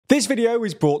This video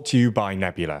is brought to you by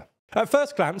Nebula. At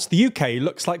first glance, the UK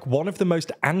looks like one of the most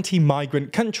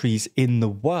anti-migrant countries in the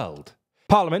world.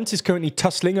 Parliament is currently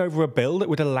tussling over a bill that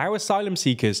would allow asylum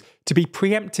seekers to be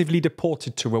preemptively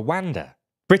deported to Rwanda.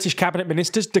 British cabinet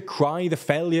ministers decry the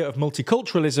failure of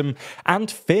multiculturalism and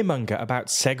fearmonger about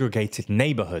segregated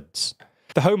neighbourhoods.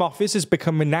 The Home Office has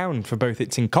become renowned for both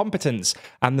its incompetence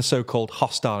and the so-called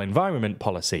hostile environment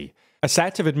policy, a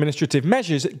set of administrative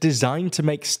measures designed to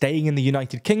make staying in the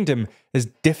United Kingdom as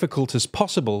difficult as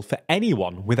possible for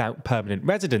anyone without permanent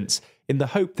residence, in the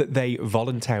hope that they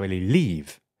voluntarily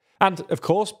leave. And, of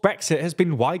course, Brexit has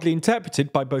been widely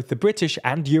interpreted by both the British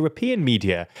and European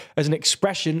media as an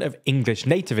expression of English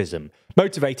nativism,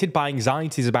 motivated by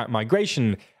anxieties about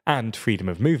migration and freedom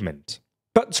of movement.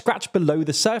 But scratch below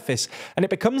the surface, and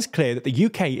it becomes clear that the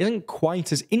UK isn't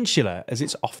quite as insular as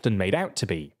it's often made out to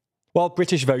be. While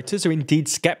British voters are indeed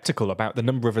sceptical about the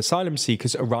number of asylum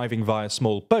seekers arriving via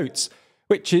small boats,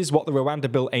 which is what the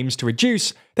Rwanda bill aims to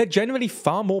reduce, they're generally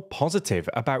far more positive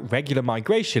about regular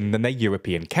migration than their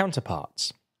European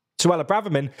counterparts. Suella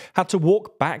Braverman had to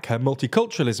walk back her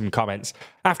multiculturalism comments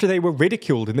after they were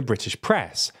ridiculed in the British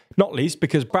press, not least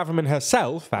because Braverman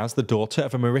herself, as the daughter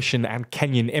of a Mauritian and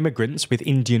Kenyan immigrants with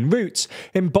Indian roots,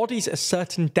 embodies a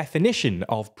certain definition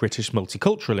of British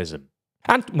multiculturalism.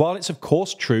 And while it's of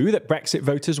course true that Brexit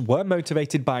voters were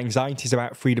motivated by anxieties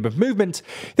about freedom of movement,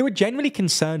 they were generally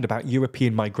concerned about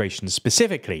European migration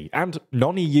specifically, and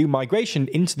non-EU migration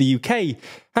into the UK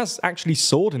has actually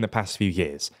soared in the past few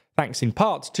years, thanks in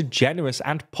part to generous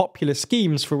and popular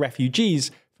schemes for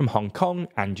refugees from Hong Kong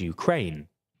and Ukraine.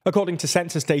 According to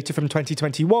census data from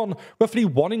 2021, roughly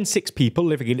 1 in 6 people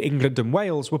living in England and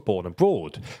Wales were born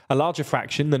abroad, a larger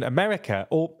fraction than America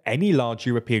or any large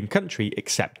European country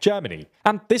except Germany,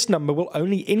 and this number will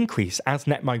only increase as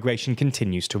net migration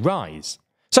continues to rise.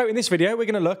 So in this video, we're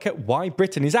going to look at why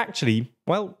Britain is actually,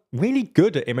 well, really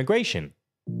good at immigration.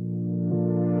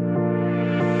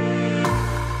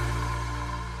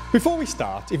 Before we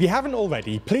start, if you haven't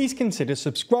already, please consider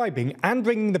subscribing and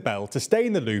ringing the bell to stay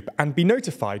in the loop and be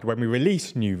notified when we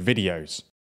release new videos.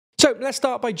 So let's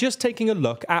start by just taking a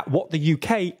look at what the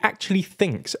UK actually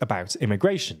thinks about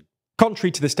immigration.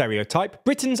 Contrary to the stereotype,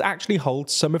 Britons actually hold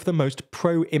some of the most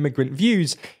pro-immigrant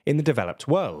views in the developed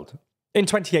world. In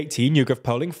 2018, YouGov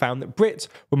polling found that Brits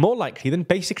were more likely than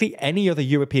basically any other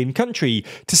European country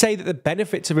to say that the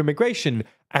benefits of immigration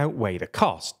outweigh the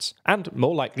costs, and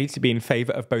more likely to be in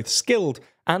favour of both skilled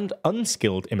and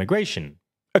unskilled immigration.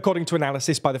 According to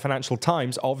analysis by the Financial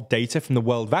Times of data from the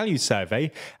World Values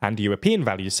Survey and European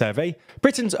Values Survey,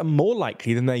 Britons are more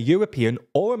likely than their European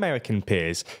or American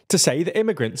peers to say that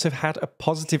immigrants have had a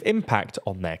positive impact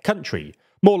on their country,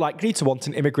 more likely to want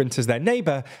an immigrant as their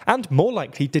neighbour, and more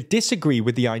likely to disagree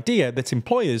with the idea that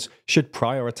employers should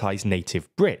prioritise native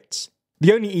Brits.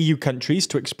 The only EU countries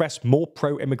to express more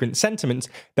pro-immigrant sentiment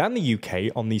than the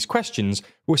UK on these questions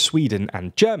were Sweden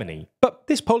and Germany, but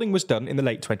this polling was done in the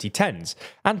late 2010s,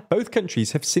 and both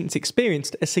countries have since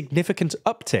experienced a significant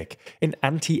uptick in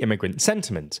anti-immigrant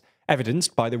sentiment,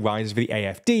 evidenced by the rise of the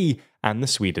AfD and the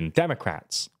Sweden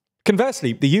Democrats.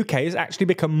 Conversely, the UK has actually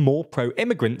become more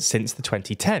pro-immigrant since the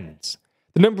 2010s.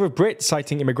 The number of Brits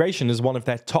citing immigration as one of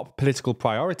their top political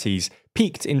priorities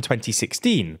peaked in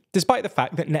 2016, despite the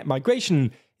fact that net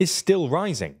migration is still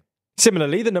rising.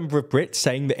 Similarly, the number of Brits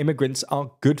saying that immigrants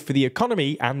are good for the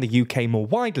economy and the UK more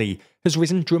widely has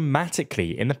risen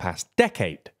dramatically in the past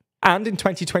decade. And in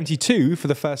 2022, for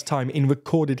the first time in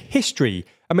recorded history,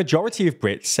 a majority of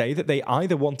Brits say that they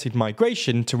either wanted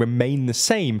migration to remain the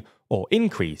same or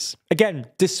increase, again,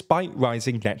 despite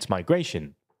rising net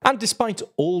migration. And despite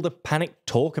all the panicked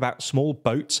talk about small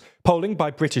boats, polling by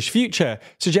British Future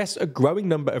suggests a growing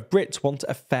number of Brits want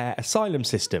a fair asylum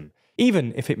system,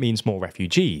 even if it means more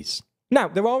refugees. Now,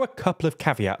 there are a couple of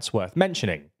caveats worth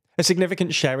mentioning. A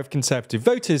significant share of Conservative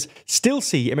voters still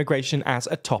see immigration as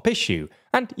a top issue,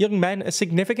 and young men are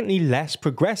significantly less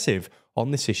progressive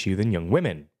on this issue than young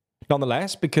women.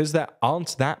 Nonetheless, because there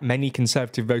aren't that many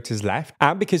Conservative voters left,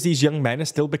 and because these young men are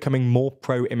still becoming more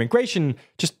pro-immigration,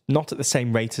 just not at the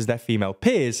same rate as their female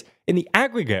peers, in the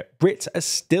aggregate, Brits are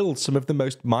still some of the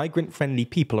most migrant-friendly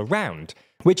people around,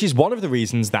 which is one of the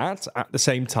reasons that, at the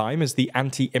same time as the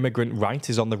anti-immigrant right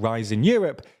is on the rise in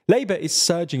Europe, Labour is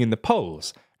surging in the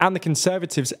polls, and the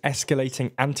Conservatives'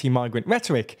 escalating anti-migrant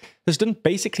rhetoric has done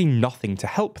basically nothing to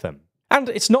help them. And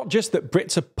it's not just that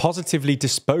Brits are positively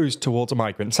disposed towards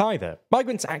migrants either.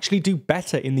 Migrants actually do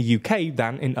better in the UK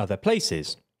than in other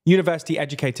places.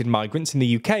 University-educated migrants in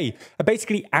the UK are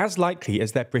basically as likely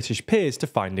as their British peers to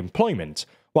find employment,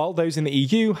 while those in the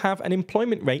EU have an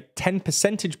employment rate 10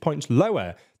 percentage points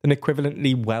lower than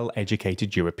equivalently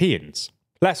well-educated Europeans.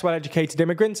 Less well-educated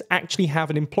immigrants actually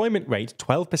have an employment rate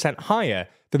 12% higher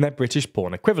than their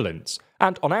British-born equivalents,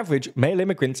 and on average, male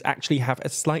immigrants actually have a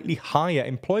slightly higher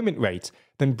employment rate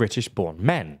than British-born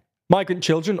men. Migrant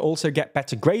children also get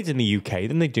better grades in the UK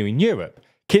than they do in Europe.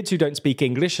 Kids who don't speak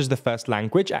English as the first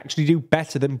language actually do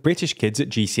better than British kids at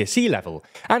GCSE level,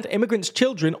 and immigrants'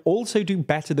 children also do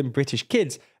better than British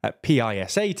kids at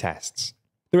PISA tests.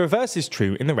 The reverse is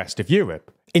true in the rest of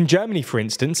Europe. In Germany, for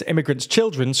instance, immigrants'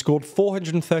 children scored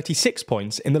 436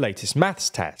 points in the latest maths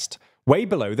test, way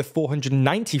below the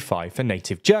 495 for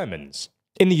native Germans.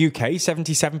 In the UK,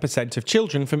 77% of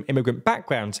children from immigrant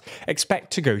backgrounds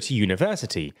expect to go to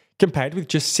university, compared with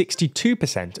just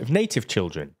 62% of native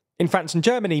children. In France and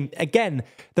Germany, again,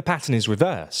 the pattern is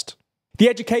reversed. The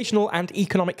educational and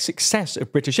economic success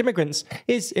of British immigrants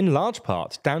is in large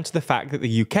part down to the fact that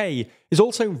the UK is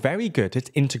also very good at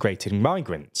integrating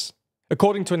migrants.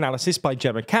 According to analysis by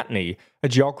Gemma Catney, a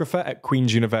geographer at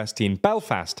Queen's University in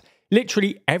Belfast,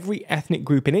 literally every ethnic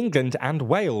group in England and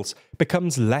Wales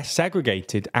becomes less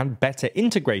segregated and better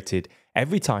integrated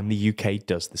every time the UK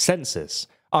does the census,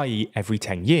 i.e. every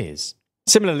 10 years.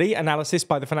 Similarly, analysis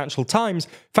by the Financial Times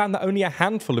found that only a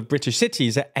handful of British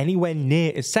cities are anywhere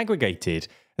near as segregated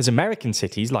as American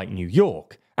cities like New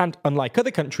York. And unlike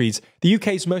other countries, the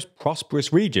UK's most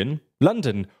prosperous region,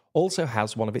 London, also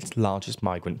has one of its largest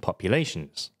migrant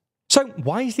populations. So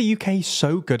why is the UK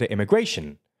so good at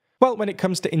immigration? Well, when it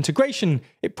comes to integration,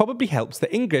 it probably helps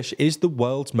that English is the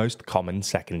world's most common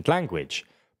second language.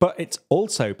 But it's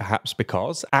also perhaps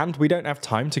because, and we don't have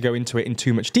time to go into it in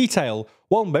too much detail,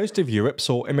 while most of Europe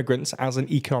saw immigrants as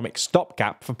an economic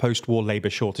stopgap for post-war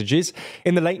labour shortages,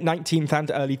 in the late 19th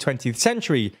and early 20th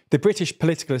century, the British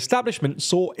political establishment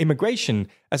saw immigration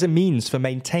as a means for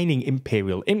maintaining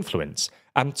imperial influence,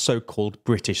 and so-called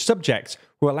British subjects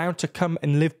were allowed to come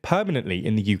and live permanently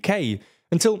in the UK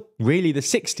until really the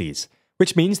 60s,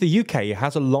 which means the UK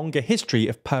has a longer history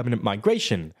of permanent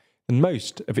migration than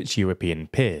most of its European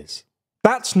peers.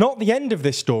 That's not the end of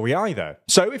this story either.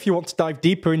 So if you want to dive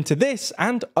deeper into this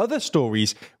and other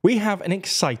stories, we have an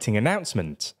exciting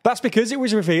announcement. That's because it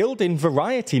was revealed, in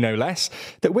Variety no less,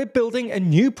 that we're building a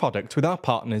new product with our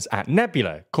partners at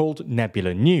Nebula, called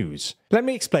Nebula News. Let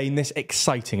me explain this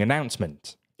exciting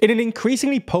announcement. In an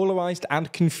increasingly polarised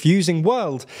and confusing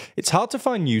world, it's hard to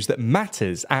find news that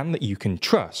matters and that you can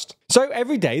trust. So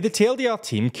every day, the TLDR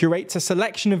team curates a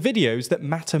selection of videos that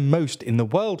matter most in the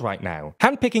world right now,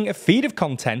 handpicking a feed of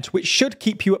content which should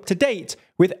keep you up to date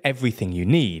with everything you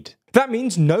need. That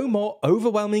means no more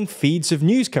overwhelming feeds of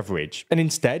news coverage, and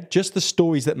instead just the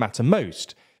stories that matter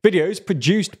most. Videos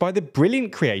produced by the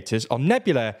brilliant creators on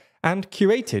Nebula and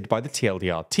curated by the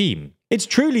TLDR team. It's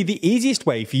truly the easiest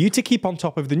way for you to keep on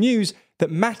top of the news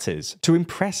that matters to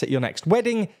impress at your next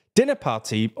wedding, dinner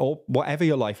party, or whatever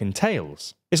your life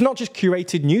entails. It's not just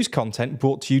curated news content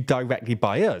brought to you directly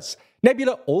by us.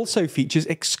 Nebula also features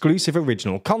exclusive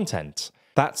original content.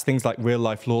 That's things like Real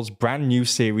Life Law's brand new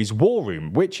series War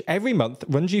Room, which every month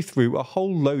runs you through a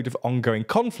whole load of ongoing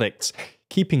conflicts,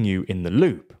 keeping you in the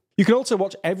loop. You can also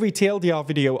watch every TLDR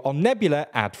video on Nebula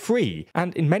ad-free,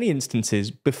 and in many instances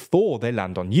before they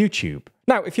land on YouTube.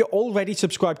 Now, if you're already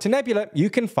subscribed to Nebula, you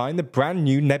can find the brand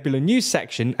new Nebula News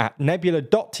section at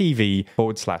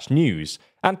nebula.tv/news.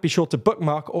 And be sure to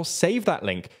bookmark or save that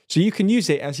link so you can use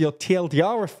it as your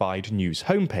TLDR-ified news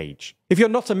homepage. If you're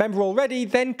not a member already,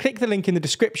 then click the link in the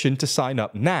description to sign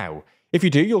up now. If you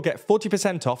do, you'll get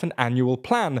 40% off an annual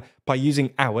plan by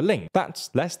using our link. That's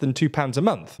less than £2 a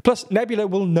month. Plus, Nebula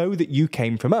will know that you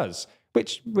came from us,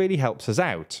 which really helps us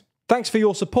out. Thanks for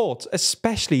your support,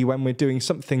 especially when we're doing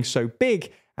something so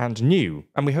big and new,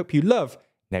 and we hope you love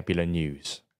Nebula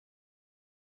News.